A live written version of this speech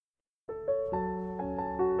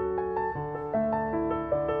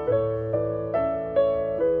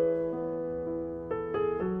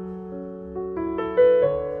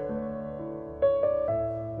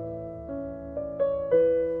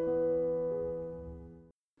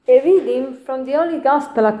A reading from the Holy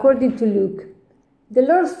Gospel according to Luke. The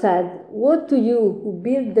Lord said, "Woe to you who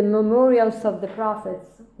build the memorials of the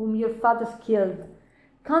prophets, whom your fathers killed.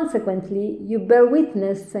 Consequently, you bear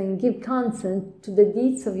witness and give consent to the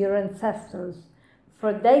deeds of your ancestors,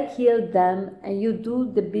 for they killed them and you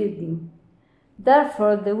do the building."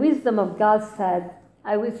 Therefore, the wisdom of God said,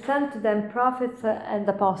 "I will send to them prophets and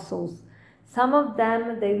apostles. Some of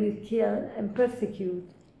them they will kill and persecute,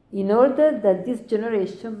 in order that this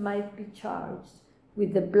generation might be charged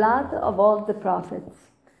with the blood of all the prophets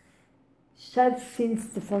shed since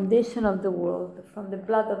the foundation of the world, from the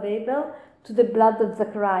blood of Abel to the blood of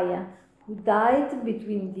Zechariah, who died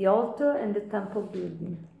between the altar and the temple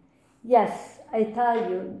building. Yes, I tell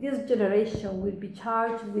you, this generation will be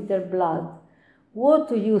charged with their blood. Woe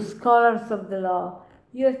to you, scholars of the law!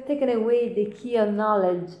 You have taken away the key of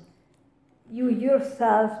knowledge. You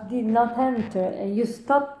yourselves did not enter, and you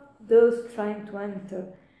stopped those trying to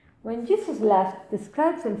enter. When Jesus left, the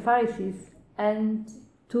scribes and Pharisees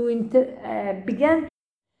began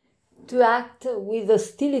to act with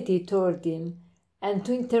hostility toward him and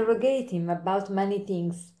to interrogate him about many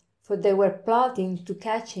things, for they were plotting to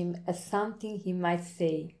catch him at something he might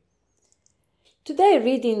say. Today,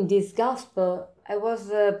 reading this gospel, I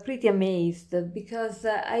was pretty amazed because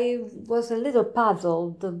I was a little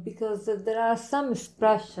puzzled because there are some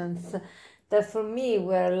expressions that for me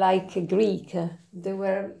were like Greek. They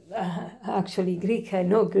were actually Greek, I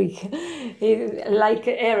know Greek, like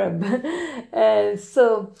Arab.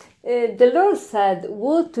 So the Lord said,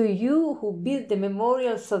 "Woe to you who build the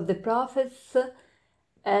memorials of the prophets,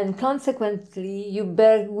 and consequently you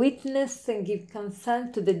bear witness and give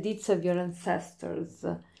consent to the deeds of your ancestors."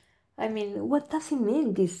 I mean, what does it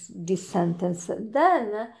mean, this sentence?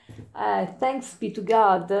 Then, thanks be to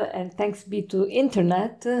God and thanks be to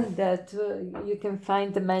internet that you can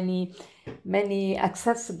find many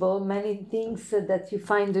things that you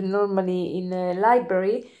find normally in a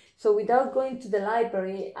library. So without going to the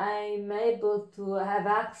library, I'm able to have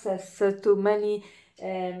access to many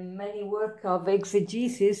work of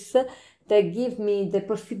exegesis that give me the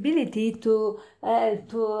possibility to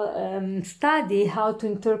study how to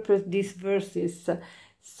interpret these verses.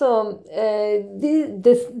 So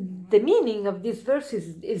the meaning of these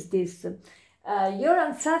verses is this: your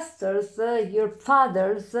ancestors, your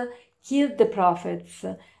fathers, killed the prophets,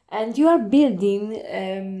 and you are building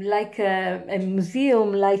like a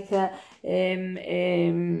museum, like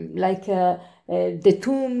the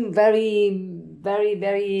tomb, very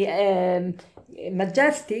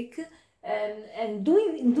majestic. And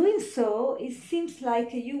doing so, it seems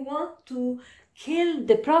like you want to kill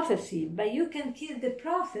the prophecy, but you can kill the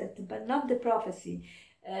prophet, but not the prophecy.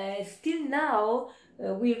 Still now,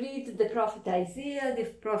 we read the prophet Isaiah, the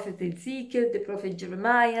prophet Ezekiel, the prophet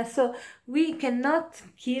Jeremiah, so we cannot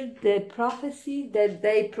kill the prophecy that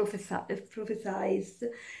they prophesied.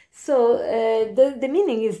 So the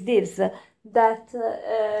meaning is this, that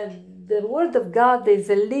the word of God is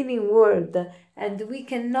a living word, and we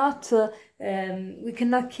cannot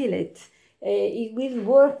kill it. It will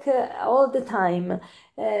work all the time,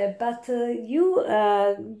 but you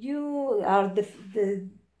are the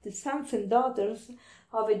sons and daughters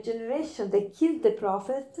of a generation that killed the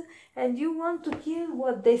prophet, and you want to kill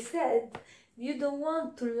what they said. You don't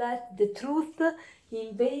want to let the truth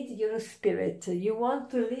invade your spirit. You want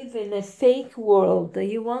to live in a fake world.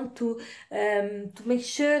 You want to make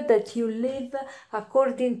sure that you live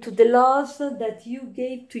according to the laws that you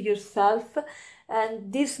gave to yourself,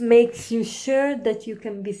 and this makes you sure that you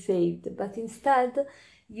can be saved. But instead,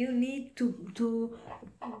 you need to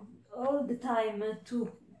all the time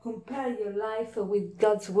to compare your life with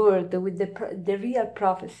God's word, with the real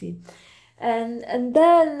prophecy. And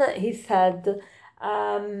then he said,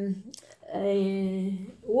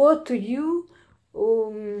 "Woe to you,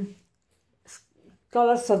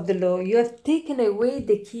 scholars of the law! You have taken away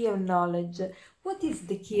the key of knowledge." What is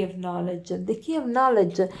the key of knowledge? The key of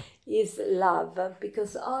knowledge is love,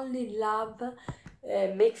 because only love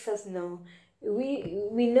makes us know.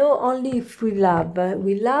 We know only if we love.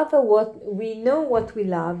 We love what we know, what we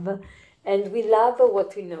love, and we love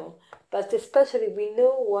what we know. But especially we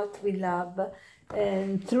know what we love,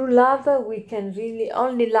 and through love we can really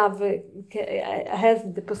only love has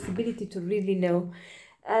the possibility to really know.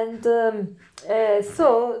 And so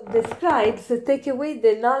the scribes take away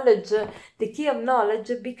the knowledge, the key of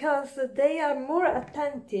knowledge, because they are more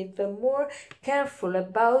attentive, more careful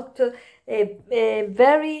about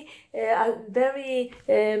very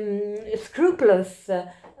scrupulous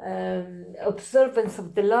observance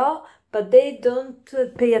of the law, but they don't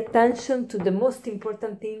pay attention to the most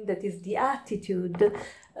important thing, that is the attitude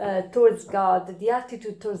towards God, the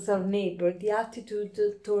attitude towards our neighbor, the attitude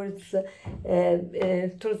towards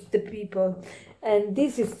the people. And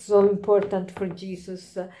this is so important for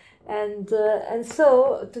Jesus. And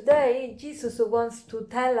so today Jesus wants to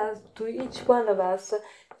tell us, to each one of us,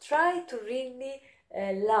 try to really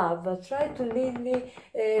love, try to really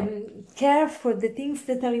care for the things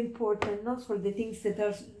that are important, not for the things that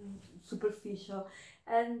are superficial,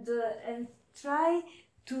 and try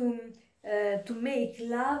to make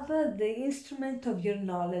love the instrument of your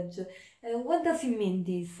knowledge. What does it mean,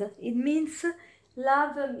 this? It means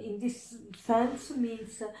love in this sense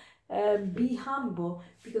means be humble,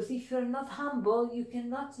 because if you're not humble, you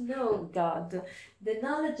cannot know God. The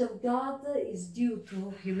knowledge of God is due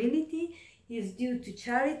to humility, is due to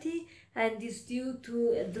charity, and is due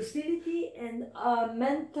to docility and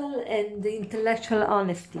mental and intellectual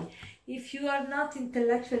honesty. If you are not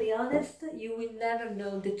intellectually honest, you will never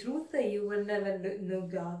know the truth, you will never know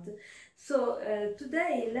God. So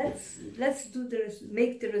today, let's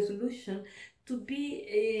make the resolution to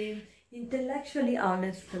be intellectually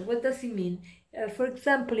honest. What does it mean? For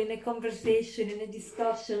example, in a conversation, in a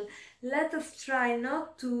discussion, let us try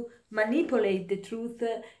not to manipulate the truth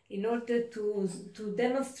in order to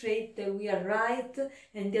demonstrate that we are right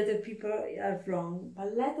and the other people are wrong.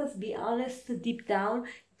 But let us be honest deep down,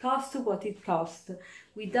 cost what it costs,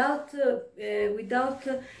 without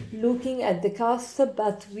looking at the cost,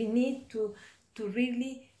 but we need to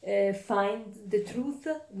really find the truth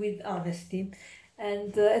with honesty.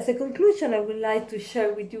 And as a conclusion, I would like to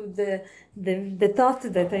share with you the thought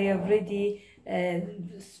that I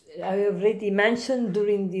already mentioned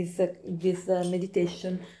during this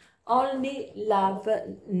meditation. Only love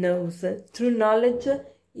knows. True knowledge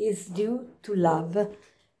is due to love.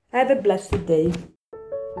 Have a blessed day.